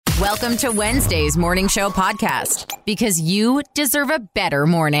Welcome to Wednesday's Morning Show podcast, because you deserve a better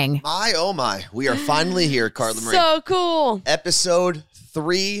morning. My, oh my. We are finally here, Carla Marie. So cool. Episode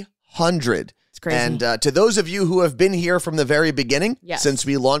 300. It's crazy. And to those of you who have been here from the very beginning, Yes. since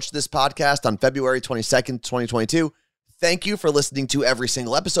we launched this podcast on February 22nd, 2022, thank you for listening to every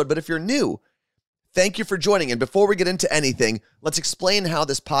single episode. But if you're new, thank you for joining. And before we get into anything, let's explain how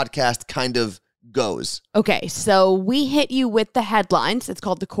this podcast kind of goes. Okay, so we hit you with the headlines. It's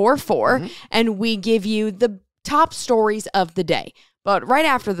called the Core Four, and we give you the top stories of the day. But right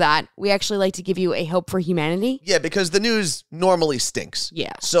after that, we actually like to give you a hope for humanity. Yeah, because the news normally stinks.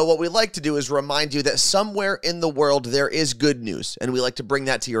 Yeah. So what we like to do is remind you that somewhere in the world there is good news, and we like to bring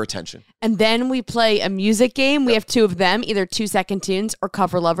that to your attention. And then we play a music game. We have two of them, either 2-second tunes or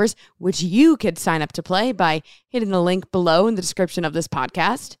cover lovers, which you could sign up to play by hitting the link below in the description of this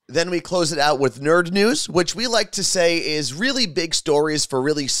podcast. Then we close it out with nerd news, which we like to say is really big stories for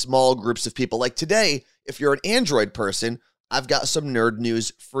really small groups of people. Like today, if you're an Android person, I've got some nerd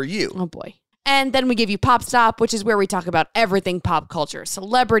news for you. Oh boy. And then we give you Pop Stop, which is where we talk about everything pop culture,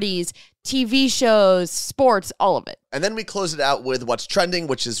 celebrities, TV shows, sports, all of it. And then we close it out with what's trending,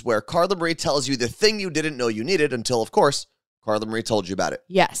 which is where Carla Marie tells you the thing you didn't know you needed until, of course, Carla Marie told you about it.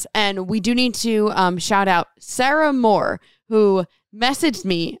 Yes. And we do need to shout out Sarah Moore, who messaged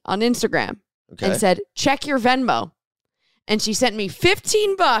me on Instagram and said, check your Venmo. And she sent me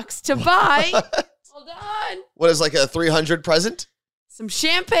 $15 to buy. Hold on. What is like a 300 present? Some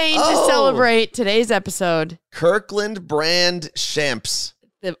champagne to celebrate today's episode. Kirkland brand champs.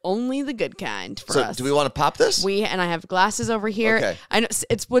 Only the good kind for So us. do we want to pop this? And I have glasses over here. Okay. I know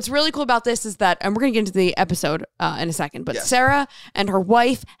it's what's really cool about this is that, and we're going to get into the episode in a second, but Yes. Sarah and her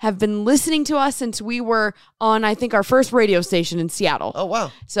wife have been listening to us since we were on, I think, our first radio station in Seattle. Oh,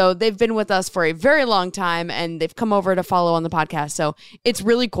 wow. So they've been with us for a very long time, and they've come over to follow on the podcast. So it's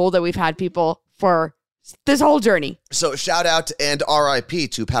really cool that we've had people for this whole journey. So shout out and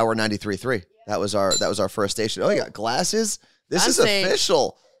RIP to Power 93.3. That was our first station. Oh, you got glasses? This is Fancy.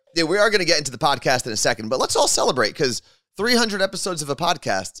 official. Yeah, we are going to get into the podcast in a second, but let's all celebrate because 300 episodes of a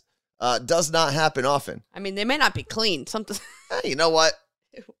podcast does not happen often. I mean, they may not be clean. Something. Hey, you know what?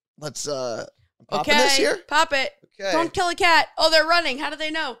 Let's I'm popping this here. Pop it. Okay. Don't kill a cat. Oh, they're running. How do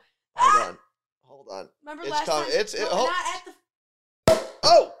they know? Hold on. Remember It's last coming. time? It's No, oh. not at the.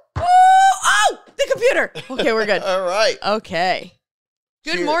 Oh. Oh, the computer. Okay, we're good. All right. Okay.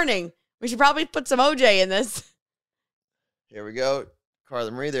 Good Cheers. morning. We should probably put some OJ in this. Here we go.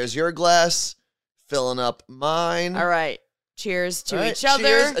 Carla Marie, there's your glass. Filling up mine. All right. Cheers to All right, each other.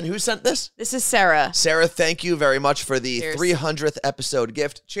 Cheers. And who sent this? This is Sarah. Sarah, thank you very much for the Cheers. 300th episode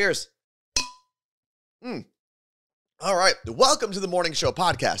gift. Cheers. All right. Welcome to the Morning Show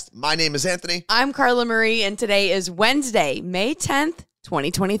podcast. My name is Anthony. I'm Carla Marie, and today is Wednesday, May 10th,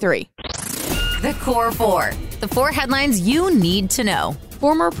 2023. The Core Four, the four headlines you need to know.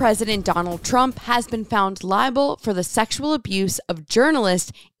 Former President Donald Trump has been found liable for the sexual abuse of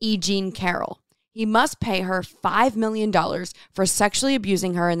journalist E. Jean Carroll. He must pay her $5 million for sexually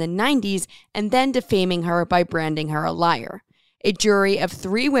abusing her in the 90s and then defaming her by branding her a liar. A jury of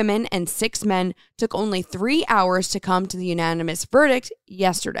 3 women and 6 men took only 3 hours to come to the unanimous verdict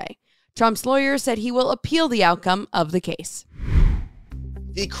yesterday. Trump's lawyer said he will appeal the outcome of the case.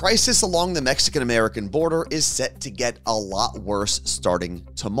 The crisis along the Mexican-American border is set to get a lot worse starting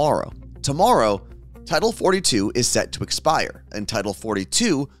tomorrow. Tomorrow, Title 42 is set to expire, and Title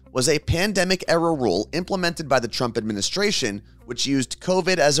 42 was a pandemic-era rule implemented by the Trump administration, which used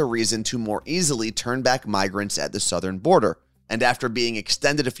COVID as a reason to more easily turn back migrants at the southern border. And after being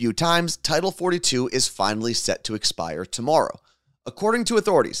extended a few times, Title 42 is finally set to expire tomorrow. According to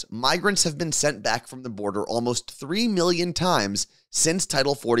authorities, migrants have been sent back from the border almost 3 million times since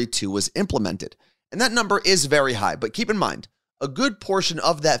Title 42 was implemented. And that number is very high, but keep in mind, a good portion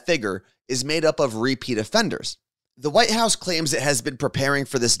of that figure is made up of repeat offenders. The White House claims it has been preparing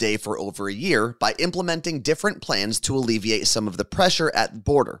for this day for over a year by implementing different plans to alleviate some of the pressure at the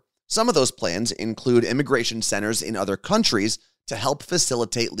border. Some of those plans include immigration centers in other countries to help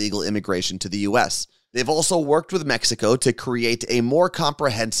facilitate legal immigration to the U.S. They've also worked with Mexico to create a more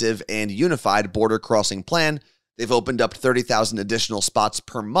comprehensive and unified border crossing plan. They've opened up 30,000 additional spots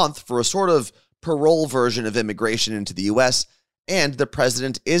per month for a sort of parole version of immigration into the U.S., and the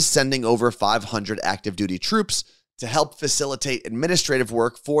president is sending over 500 active duty troops to help facilitate administrative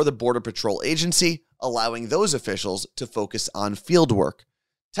work for the Border Patrol Agency, allowing those officials to focus on field work.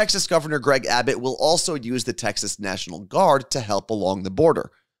 Texas Governor Greg Abbott will also use the Texas National Guard to help along the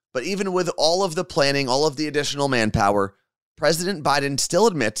border. But even with all of the planning, all of the additional manpower, President Biden still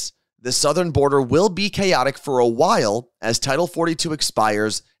admits the southern border will be chaotic for a while as Title 42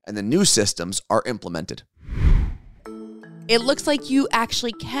 expires and the new systems are implemented. It looks like you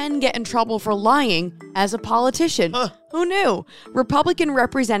actually can get in trouble for lying as a politician. Who knew? Republican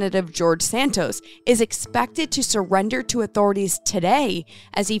Representative George Santos is expected to surrender to authorities today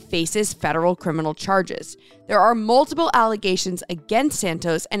as he faces federal criminal charges. There are multiple allegations against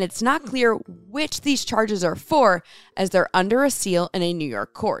Santos, and it's not clear which these charges are for, as they're under a seal in a New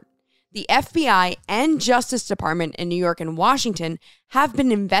York court. The FBI and Justice Department in New York and Washington have been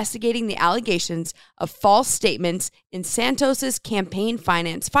investigating the allegations of false statements in Santos's campaign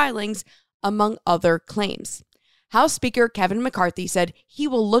finance filings, among other claims. House Speaker Kevin McCarthy said he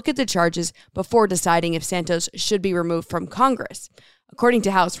will look at the charges before deciding if Santos should be removed from Congress. According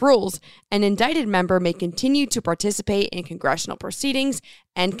to House rules, an indicted member may continue to participate in congressional proceedings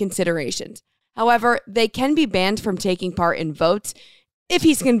and considerations. However, they can be banned from taking part in votes if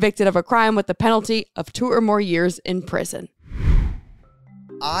he's convicted of a crime with the penalty of 2 or more years in prison.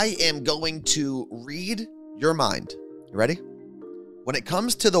 I am going to read your mind. You ready? When it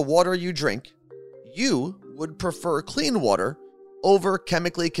comes to the water you drink, you would prefer clean water over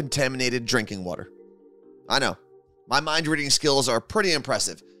chemically contaminated drinking water. I know. My mind reading skills are pretty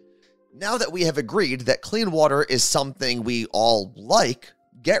impressive. Now that we have agreed that clean water is something we all like,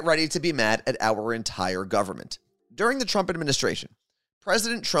 get ready to be mad at our entire government. During the Trump administration,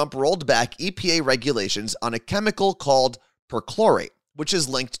 President Trump rolled back EPA regulations on a chemical called perchlorate, which is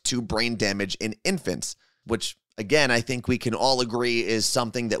linked to brain damage in infants, which, again, I think we can all agree is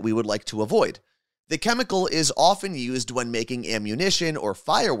something that we would like to avoid. The chemical is often used when making ammunition or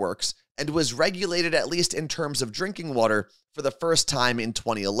fireworks and was regulated, at least in terms of drinking water, for the first time in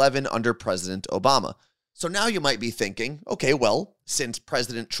 2011 under President Obama. So now you might be thinking, okay, well, since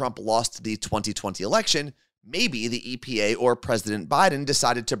President Trump lost the 2020 election, maybe the EPA or President Biden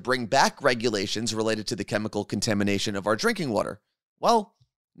decided to bring back regulations related to the chemical contamination of our drinking water. Well,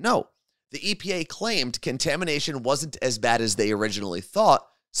 no. The EPA claimed contamination wasn't as bad as they originally thought,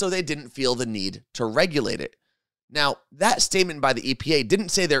 so they didn't feel the need to regulate it. Now, that statement by the EPA didn't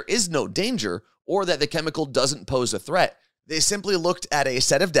say there is no danger or that the chemical doesn't pose a threat. They simply looked at a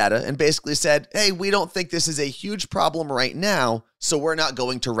set of data and basically said, hey, we don't think this is a huge problem right now, so we're not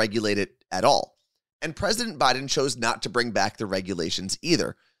going to regulate it at all. And President Biden chose not to bring back the regulations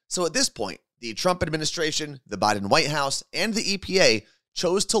either. So at this point, the Trump administration, the Biden White House, and the EPA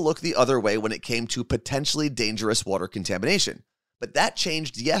chose to look the other way when it came to potentially dangerous water contamination. But that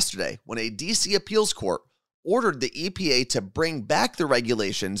changed yesterday when a DC appeals court ordered the EPA to bring back the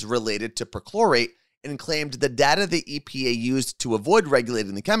regulations related to perchlorate and claimed the data the EPA used to avoid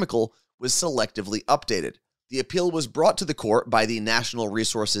regulating the chemical was selectively updated. The appeal was brought to the court by the National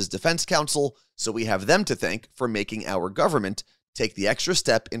Resources Defense Council, so we have them to thank for making our government take the extra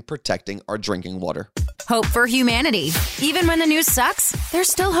step in protecting our drinking water. Hope for humanity. Even when the news sucks, there's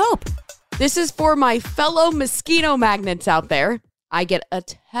still hope. This is for my fellow mosquito magnets out there. I get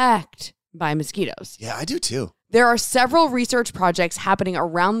attacked by mosquitoes. Yeah, I do too. There are several research projects happening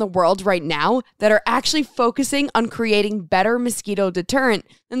around the world right now that are actually focusing on creating better mosquito deterrent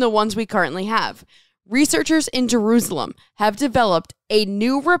than the ones we currently have. Researchers in Jerusalem have developed a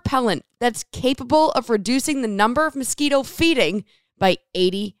new repellent that's capable of reducing the number of mosquito feeding by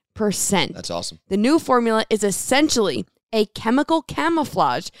 80%. That's awesome. The new formula is essentially a chemical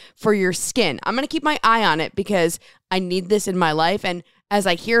camouflage for your skin. I'm going to keep my eye on it because I need this in my life. And as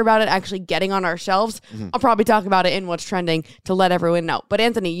I hear about it actually getting on our shelves, I'll probably talk about it in What's Trending to let everyone know. But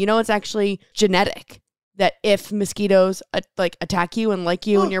Anthony, you know it's actually genetic. That if mosquitoes attack you and like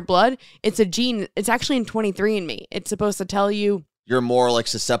you in your blood, it's a gene. It's actually in 23andMe. It's supposed to tell you you're more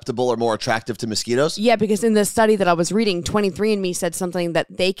susceptible or more attractive to mosquitoes. Yeah, because in the study that I was reading, 23andMe said something that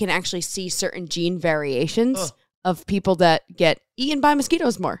they can actually see certain gene variations of people that get eaten by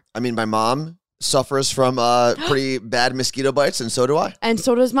mosquitoes more. I mean, my mom suffers from pretty bad mosquito bites, and so do I. And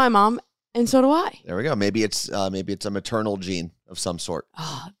so does my mom, and so do I. There we go. Maybe it's a maternal gene of some sort.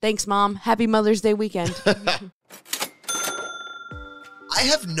 Oh, thanks, Mom. Happy Mother's Day weekend. I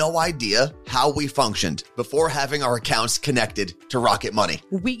have no idea how we functioned before having our accounts connected to Rocket Money.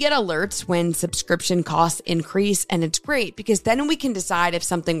 We get alerts when subscription costs increase, and it's great because then we can decide if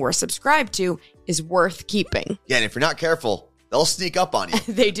something we're subscribed to is worth keeping. Yeah, and if you're not careful, they'll sneak up on you.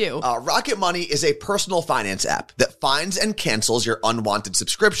 They do. Rocket Money is a personal finance app that finds and cancels your unwanted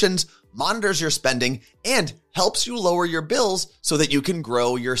subscriptions, monitors your spending, and helps you lower your bills so that you can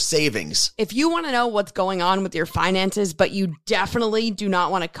grow your savings. If you want to know what's going on with your finances, but you definitely do not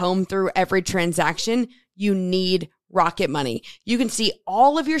want to comb through every transaction, you need Rocket Money. You can see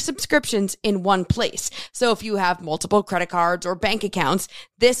all of your subscriptions in one place. So if you have multiple credit cards or bank accounts,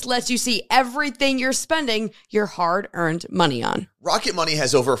 this lets you see everything you're spending your hard-earned money on. Rocket Money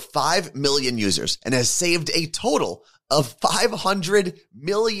has over 5 million users and has saved a total of $500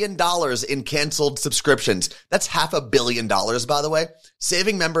 million in canceled subscriptions. That's $500 million, by the way,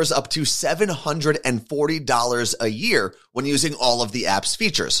 saving members up to $740 a year when using all of the app's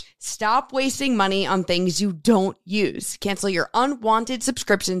features. Stop wasting money on things you don't use. Cancel your unwanted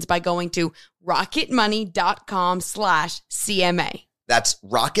subscriptions by going to rocketmoney.com/CMA. That's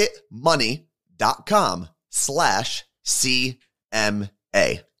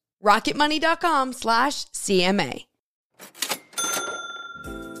rocketmoney.com/CMA. rocketmoney.com/CMA.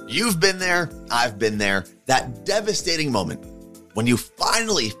 You've been there, I've been there. That devastating moment when you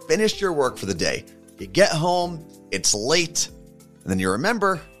finally finished your work for the day. You get home, it's late, and then you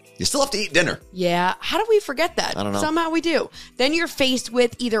remember you still have to eat dinner. Yeah, how do we forget that? I don't know. Somehow we do. Then you're faced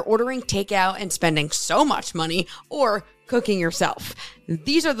with either ordering takeout and spending so much money or cooking yourself.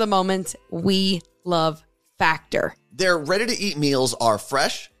 These are the moments we love Factor. Their ready-to-eat meals are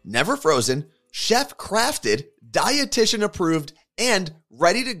fresh, never frozen, chef-crafted, dietitian-approved, and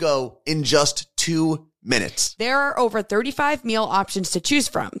ready to go in just 2 minutes. There are over 35 meal options to choose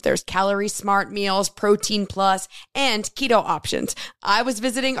from. There's Calorie Smart meals, Protein Plus, and keto options. I was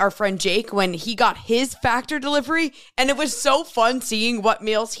visiting our friend Jake when he got his Factor delivery, and it was so fun seeing what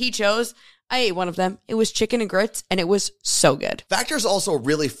meals he chose. I ate one of them. It was chicken and grits, and it was so good. Factor is also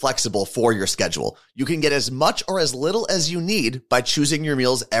really flexible for your schedule. You can get as much or as little as you need by choosing your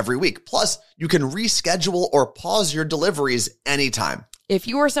meals every week. Plus, you can reschedule or pause your deliveries anytime. If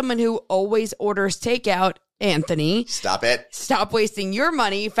you are someone who always orders takeout, Anthony, Stop it. Stop wasting your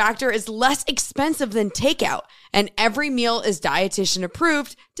money. Factor is less expensive than takeout, and every meal is dietitian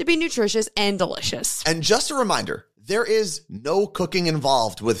approved to be nutritious and delicious. And just a reminder, there is no cooking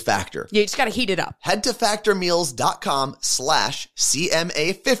involved with Factor. You just got to heat it up. Head to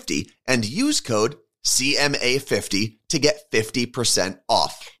factormeals.com/CMA50 and use code CMA50 to get 50%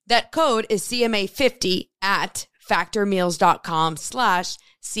 off. That code is CMA50 at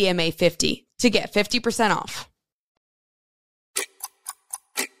factormeals.com/CMA50 to get 50% off.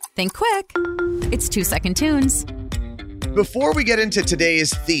 Think quick. It's 2-second tunes. Before we get into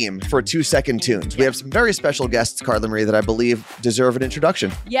today's theme for 2-second tunes, we have some very special guests, Carla Marie, that I believe deserve an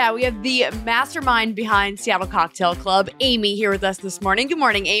introduction. Yeah, we have the mastermind behind Seattle Cocktail Club, Amy, here with us this morning. Good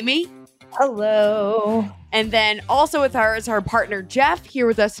morning, Amy. Hello. And then also with her is her partner, Jeff, here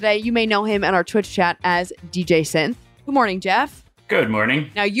with us today. You may know him in our Twitch chat as DJ Synth. Good morning, Jeff. Good morning.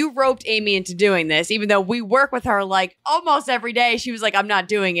 Now, you roped Amy into doing this, even though we work with her like almost every day. She was like, I'm not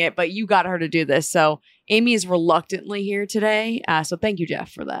doing it, but you got her to do this. So Amy is reluctantly here today. So thank you,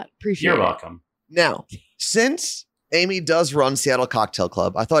 Jeff, for that. Appreciate it. You're welcome. Now, since Amy does run Seattle Cocktail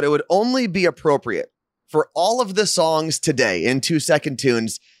Club, I thought it would only be appropriate for all of the songs today in 2-second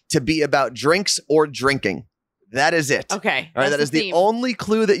tunes to be about drinks or drinking. That is it. Okay. All right, that is the only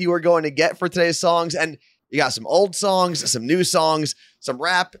clue that you are going to get for today's songs. And you got some old songs, some new songs, some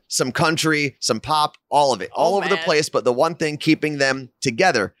rap, some country, some pop, all of it, all over the place. But the one thing keeping them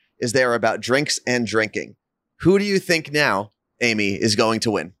together is they're about drinks and drinking. Who do you think now, Amy, is going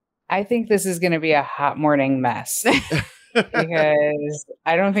to win? I think this is going to be a hot morning mess because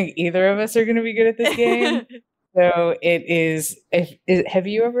I don't think either of us are going to be good at this game. So it is. Have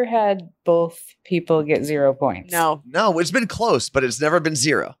you ever had both people get 0 points? No. No, it's been close, but it's never been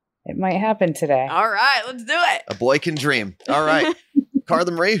 0. It might happen today. All right, let's do it. A boy can dream. All right. Carla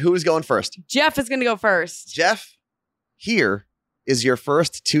Marie, who is going first? Jeff is going to go first. Jeff, here is your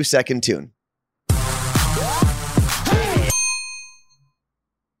first 2-second tune.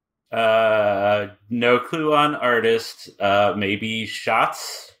 No clue on artist. Maybe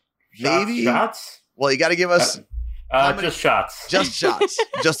Shots? Maybe? Shots? Well, you got to give us... just Shots. Just Shots.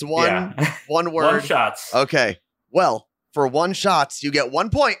 Just one word. One Shots. Okay. Well, for one Shots, you get 1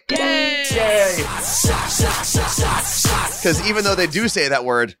 point. Yay! Because even though they do say that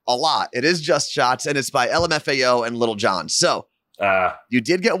word a lot, it is Just Shots, and it's by LMFAO and Little John. So, you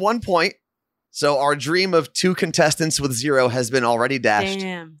did get 1 point. So our dream of 2 contestants with 0 has been already dashed.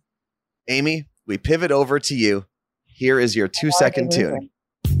 Damn. Amy, we pivot over to you. Here is your 2-second tune.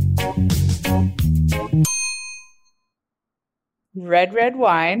 Red, Red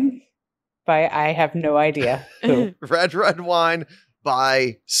Wine by I have no idea who. Red, Red Wine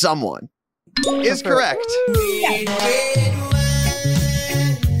by someone is correct.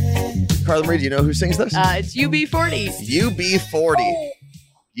 Carla Marie, do you know who sings this? It's UB40. UB40.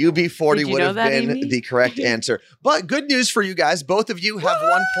 UB40 Did you would know have that, been Amy? the correct answer. But good news for you guys. Both of you have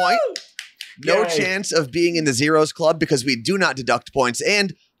 1 point. No Yay. chance of being in the zeros club because we do not deduct points.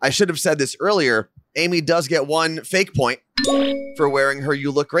 And I should have said this earlier. Amy does get 1 fake point for wearing her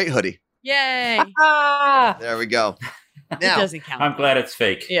You Look Great hoodie. Yay. Ah, There we go. It Now, doesn't count. I'm glad it's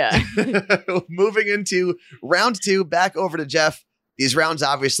fake. Yeah. moving into round 2, back over to Jeff. These rounds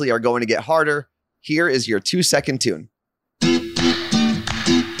obviously are going to get harder. Here is your 2-second tune.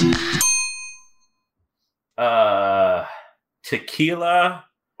 Tequila,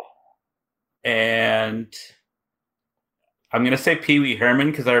 and I'm going to say Pee Wee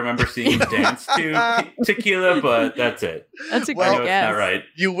Herman because I remember seeing him dance to Tequila, but that's it. That's a I good know it's guess. not right.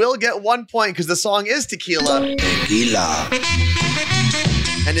 You will get 1 point because the song is Tequila. Tequila.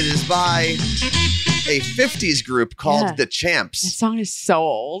 And it is by a 50s group called Yeah. The That Champs. song is so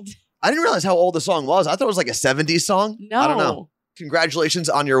old. I didn't realize how old the song was. I thought it was like a 70s song. No. I don't know. Congratulations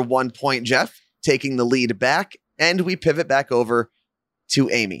on your 1 point, Jeff, taking the lead back. And we pivot back over to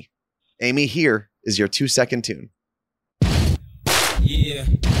Amy. Amy, here is your 2-second tune. Yeah.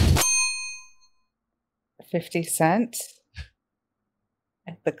 50 Cent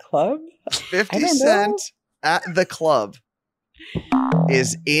at the club? 50 I don't know. Cent at the club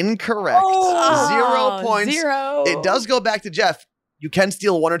is incorrect. Oh, 0 points. 0. It does go back to Jeff. You can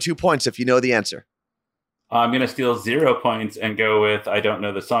steal 1 or 2 points if you know the answer. I'm going to steal 0 points and go with I don't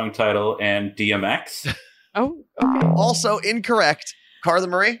know the song title and DMX. Oh, okay. Also incorrect. Carla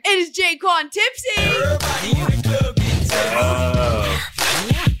Marie? It is Jaquan Tipsy. Oh.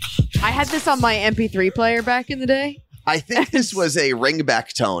 I had this on my MP3 player back in the day. I think this was a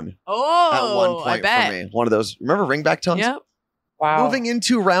ringback tone Oh, at one I point bet. for me. One of those. Remember ringback tones? Yep. Wow. Moving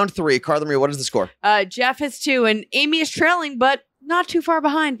into round 3. Carla Marie, what is the score? Jeff has 2, and Amy is trailing, but not too far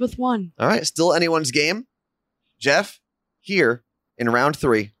behind with 1. All right. Still anyone's game. Jeff, here in round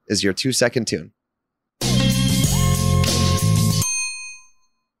 3 is your 2-second tune.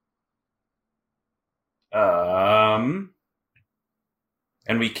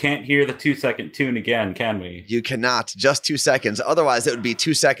 And we can't hear the 2-second tune again, can we? You cannot. Just 2 seconds. Otherwise, it would be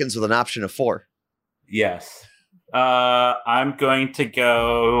 2 seconds with an option of 4. Yes. I'm going to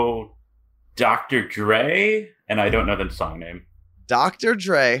go Dr. Dre, and I don't know the song name. Dr.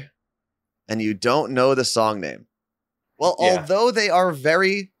 Dre, and you don't know the song name. Well, Yeah. although they are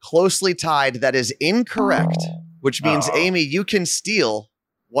very closely tied, that is incorrect, which means, Oh. Amy, you can steal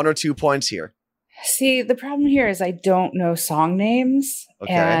 1 or 2 points here. See, the problem here is I don't know song names.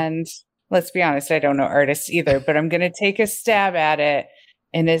 Okay. And let's be honest, I don't know artists either, but I'm going to take a stab at it.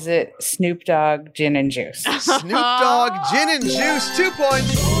 And is it Snoop Dogg, Gin and Juice? Snoop Dogg, Gin and Juice, 2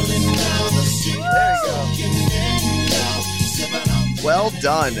 points. There you go. Well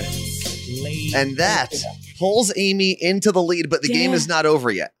done. And that pulls Amy into the lead, but the game is not over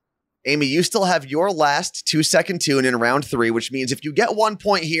yet. Amy, you still have your last 2-second tune in round 3, which means if you get 1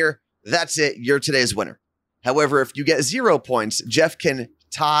 point here, that's it. You're today's winner. However, if you get 0 points, Jeff can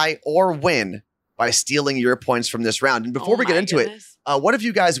tie or win by stealing your points from this round. And before we get into it, what have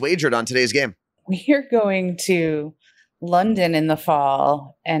you guys wagered on today's game? We're going to London in the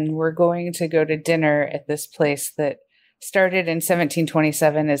fall, and we're going to go to dinner at this place that started in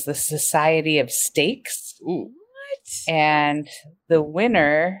 1727 as the Society of Steaks. Ooh. And the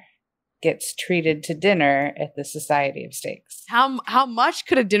winner gets treated to dinner at the Society of Steaks. How much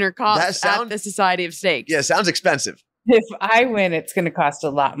could a dinner cost That at the Society of Steaks? Yeah, sounds expensive. If I win, it's going to cost a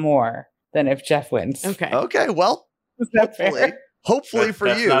lot more than if Jeff wins. Okay. Okay, well, Is that fair? hopefully for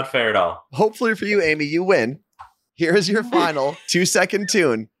That's you, not fair at all. hopefully for you, Amy, you win. Here is your final 2-second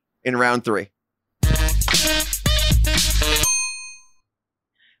tune in round 3.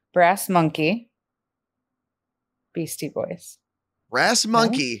 Brass Monkey, Beastie Boys. Brass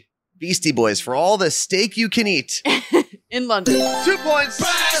Monkey, Beastie Boys, for all the steak you can eat. In London. 2 points.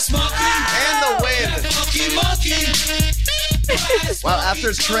 And the win. Well,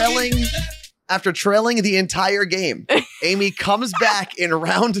 after trailing the entire game, Amy comes back in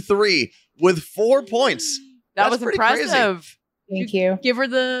round 3 with 4 points. That That's was pretty crazy. impressive. Thank you. Give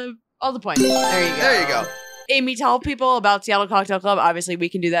her all the points. There you go. There you go. Amy, tell people about Seattle Cocktail Club. Obviously, we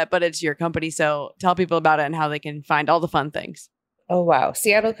can do that, but it's your company, so tell people about it and how they can find all the fun things. Oh, wow.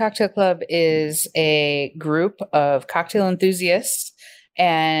 Seattle Cocktail Club is a group of cocktail enthusiasts,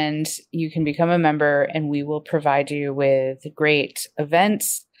 and you can become a member, and we will provide you with great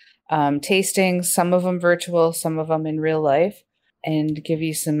events, tastings, some of them virtual, some of them in real life, and give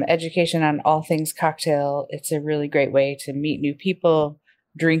you some education on all things cocktail. It's a really great way to meet new people,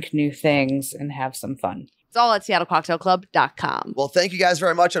 drink new things, and have some fun. It's all at seattlecocktailclub.com. Well, thank you guys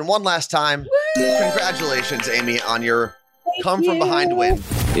very much. And one last time, congratulations, Amy, on your come from behind win.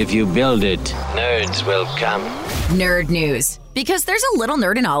 If you build it, nerds will come. Nerd news, because there's a little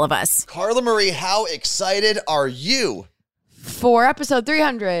nerd in all of us. Carla Marie, how excited are you? For episode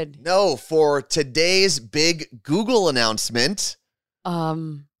 300. No, for today's big Google announcement.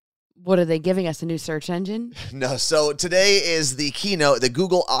 What are they giving us? A new search engine? No, so today is the keynote, the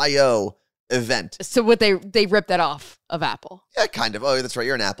Google I.O. event. So what they ripped that off of Apple. Yeah, kind of. Oh, that's right.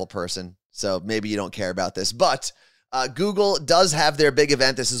 You're an Apple person, so maybe you don't care about this. But Google does have their big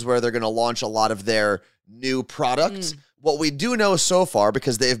event. This is where they're going to launch a lot of their new products. What we do know so far,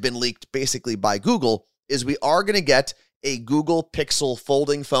 because they have been leaked basically by Google, is we are going to get a Google Pixel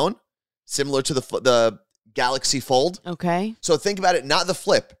folding phone, similar to the Galaxy Fold. Okay. So think about it, not the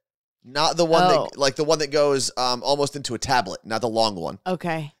Flip, not the one that, like the one that goes almost into a tablet, not the long one.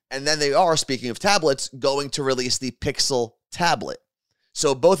 Okay. And then they are, speaking of tablets, going to release the Pixel tablet.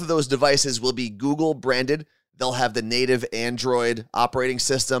 So both of those devices will be Google branded. They'll have the native Android operating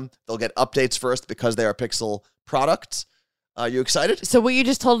system. They'll get updates first because they are Pixel products. Are you excited? So what you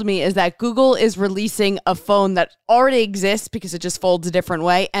just told me is that Google is releasing a phone that already exists because it just folds a different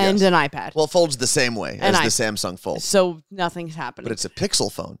way and Yes. an iPad. Well, it folds the same way as the Samsung Fold. So nothing's happening. But it's a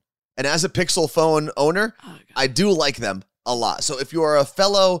Pixel phone. And as a Pixel phone owner, I do like them a lot. So if you are a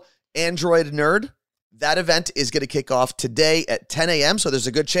fellow Android nerd, that event is going to kick off today at 10 a.m. So there's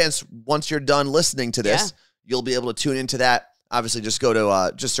a good chance once you're done listening to this, you'll be able to tune into that. Obviously, just go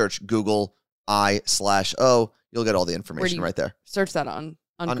to, just search Google I/O. You'll get all the information right there. Search that on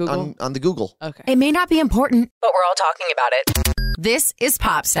Google? On the Google. Okay. It may not be important, but we're all talking about it. This is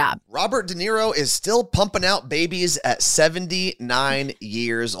Pop Stop. Robert De Niro is still pumping out babies at 79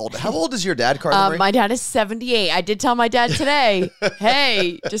 years old. How old is your dad, Carla Marie? My dad is 78. I did tell my dad today,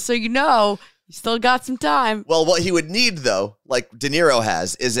 hey, just so you know, you still got some time. Well, what he would need, though, like De Niro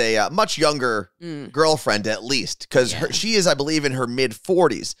has, is a much younger girlfriend at least, because she is, I believe, in her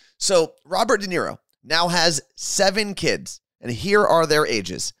mid-40s. So Robert De Niro now has 7 kids, and here are their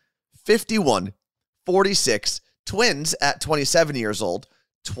ages: 51, 46, twins at 27 years old,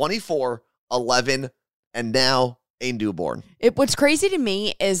 24, 11, and now a newborn. What's crazy to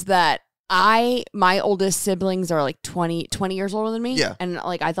me is that my oldest siblings are like 20 years older than me. Yeah. And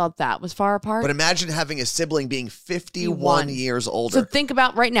like, I thought that was far apart. But imagine having a sibling being 51 years older. So think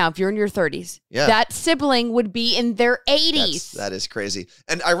about right now, if you're in your 30s, that sibling would be in their 80s. That is crazy.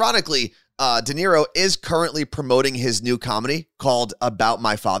 And ironically, De Niro is currently promoting his new comedy called About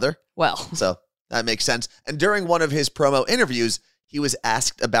My Father. Well, so that makes sense. And during one of his promo interviews, he was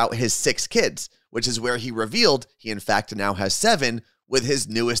asked about his 6 kids, which is where he revealed he in fact now has 7 with his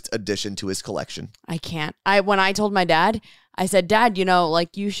newest addition to his collection. I can't. When I told my dad, I said, Dad,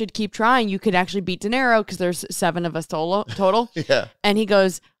 like you should keep trying. You could actually beat De Niro because there's 7 of us total. Yeah. And he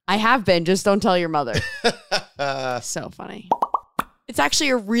goes, I have been. Just don't tell your mother. So funny. It's actually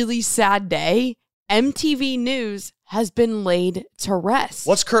a really sad day. MTV News has been laid to rest.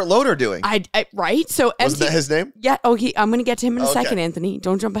 What's Kurt Loder doing? Right? So Wasn't that his name? Yeah. Oh, I'm going to get to him in a second, Anthony.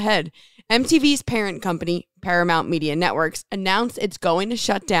 Don't jump ahead. MTV's parent company, Paramount Media Networks, announced it's going to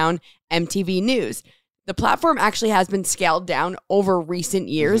shut down MTV News. The platform actually has been scaled down over recent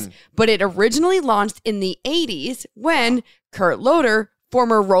years, but it originally launched in the 80s when Kurt Loder,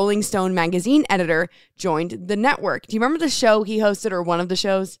 former Rolling Stone magazine editor, joined the network. Do you remember the show he hosted, or one of the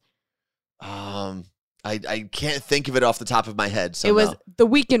shows? I can't think of it off the top of my head. So it was The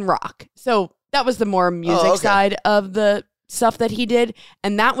Week in Rock. So that was the more music side of the stuff that he did.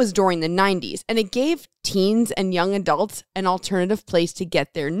 And that was during the 90s. And it gave teens and young adults an alternative place to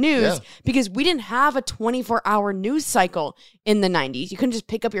get their news because we didn't have a 24-hour news cycle in the 90s. You couldn't just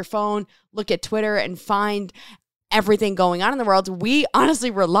pick up your phone, look at Twitter, and find everything going on in the world. We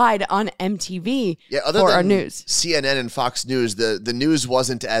honestly relied on MTV for our news. CNN and Fox News, the news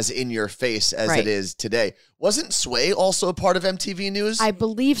wasn't as in your face as it is today. Wasn't Sway also a part of MTV News? I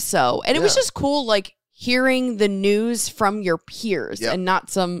believe so. And it was just cool, like, hearing the news from your peers and not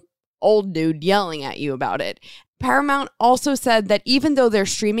some old dude yelling at you about it. Paramount also said that even though their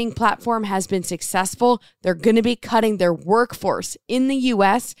streaming platform has been successful, they're going to be cutting their workforce in the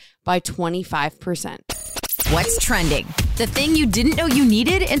U.S. by 25%. What's trending? The thing you didn't know you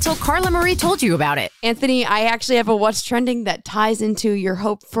needed until Carla Marie told you about it. Anthony, I actually have a What's Trending that ties into your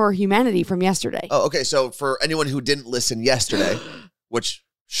hope for humanity from yesterday. Oh, okay. So for anyone who didn't listen yesterday, which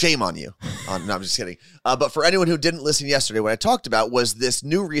shame on you. No, I'm just kidding. But for anyone who didn't listen yesterday, what I talked about was this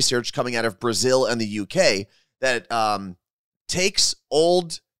new research coming out of Brazil and the UK that takes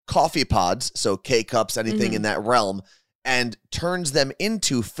old coffee pods, so K-cups, anything in that realm, and turns them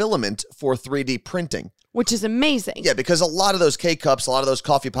into filament for 3D printing. Which is amazing. Yeah, because a lot of those K-cups, a lot of those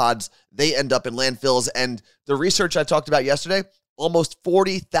coffee pods, they end up in landfills. And the research I talked about yesterday, almost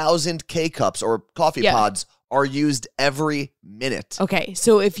 40,000 K-cups or coffee pods are used every minute. Okay,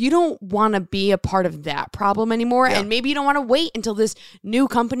 so if you don't want to be a part of that problem anymore, and maybe you don't want to wait until this new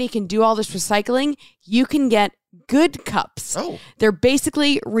company can do all this recycling, you can get Good Cups. Oh. They're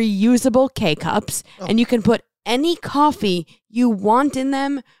basically reusable K-Cups, and you can put any coffee you want in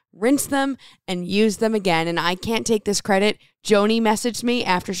them, rinse them, and use them again. And I can't take this credit. Joni messaged me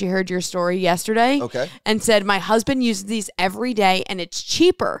after she heard your story yesterday and said, my husband uses these every day, and it's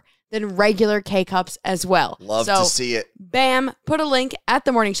cheaper than regular K-Cups as well. Love to see it. Bam, put a link at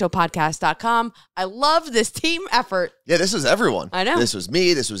themorningshowpodcast.com. I love this team effort. Yeah, this was everyone. I know. This was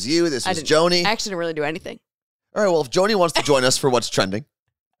me, this was you, this was Joni. I actually didn't really do anything. All right, well, if Joni wants to join us for What's Trending,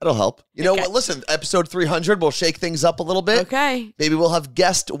 that'll help. You know what? Listen, episode 300, we'll shake things up a little bit. Okay. Maybe we'll have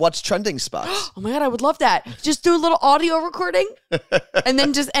guest What's Trending spots. Oh my God, I would love that. Just do a little audio recording and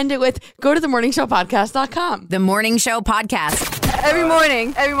then just end it with go to themorningshowpodcast.com. The Morning Show Podcast. Every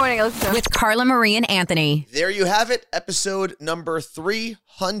morning I listen to it. With Carla Marie and Anthony. There you have it. Episode number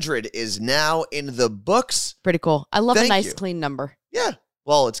 300 is now in the books. Pretty cool. I love a Thank nice, you. clean number. Yeah.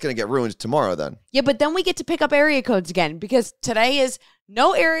 Well, it's going to get ruined tomorrow then. Yeah, but then we get to pick up area codes again because today is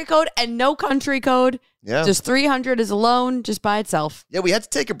no area code and no country code. Yeah. Just 300 is alone, just by itself. Yeah, we had to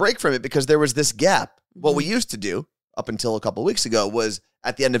take a break from it because there was this gap. What we used to do up until a couple weeks ago was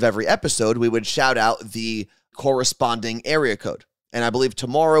at the end of every episode, we would shout out the corresponding area code. And I believe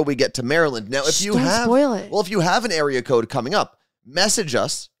tomorrow we get to Maryland. Now, if you Don't have, spoil it. well, if you have an area code coming up, message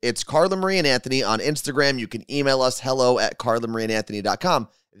us. It's Carla Marie and Anthony on Instagram. You can email us hello@carlamarieandanthony.com.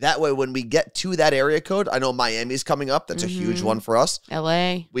 That way, when we get to that area code, I know Miami's coming up. That's a huge one for us.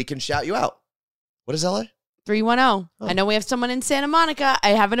 LA. We can shout you out. What is LA? 310. I know we have someone in Santa Monica.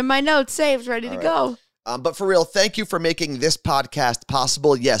 I have it in my notes saved, ready to go. But for real, thank you for making this podcast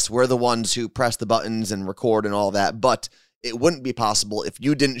possible. Yes, we're the ones who press the buttons and record and all that, but it wouldn't be possible if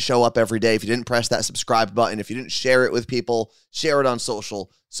you didn't show up every day, if you didn't press that subscribe button, if you didn't share it with people, share it on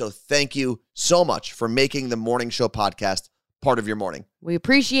social. So thank you so much for making the Morning Show Podcast part of your morning. We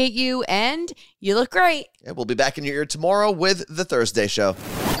appreciate you, and you look great. Yeah, we'll be back in your ear tomorrow with the Thursday Show.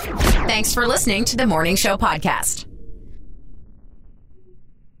 Thanks for listening to the Morning Show Podcast.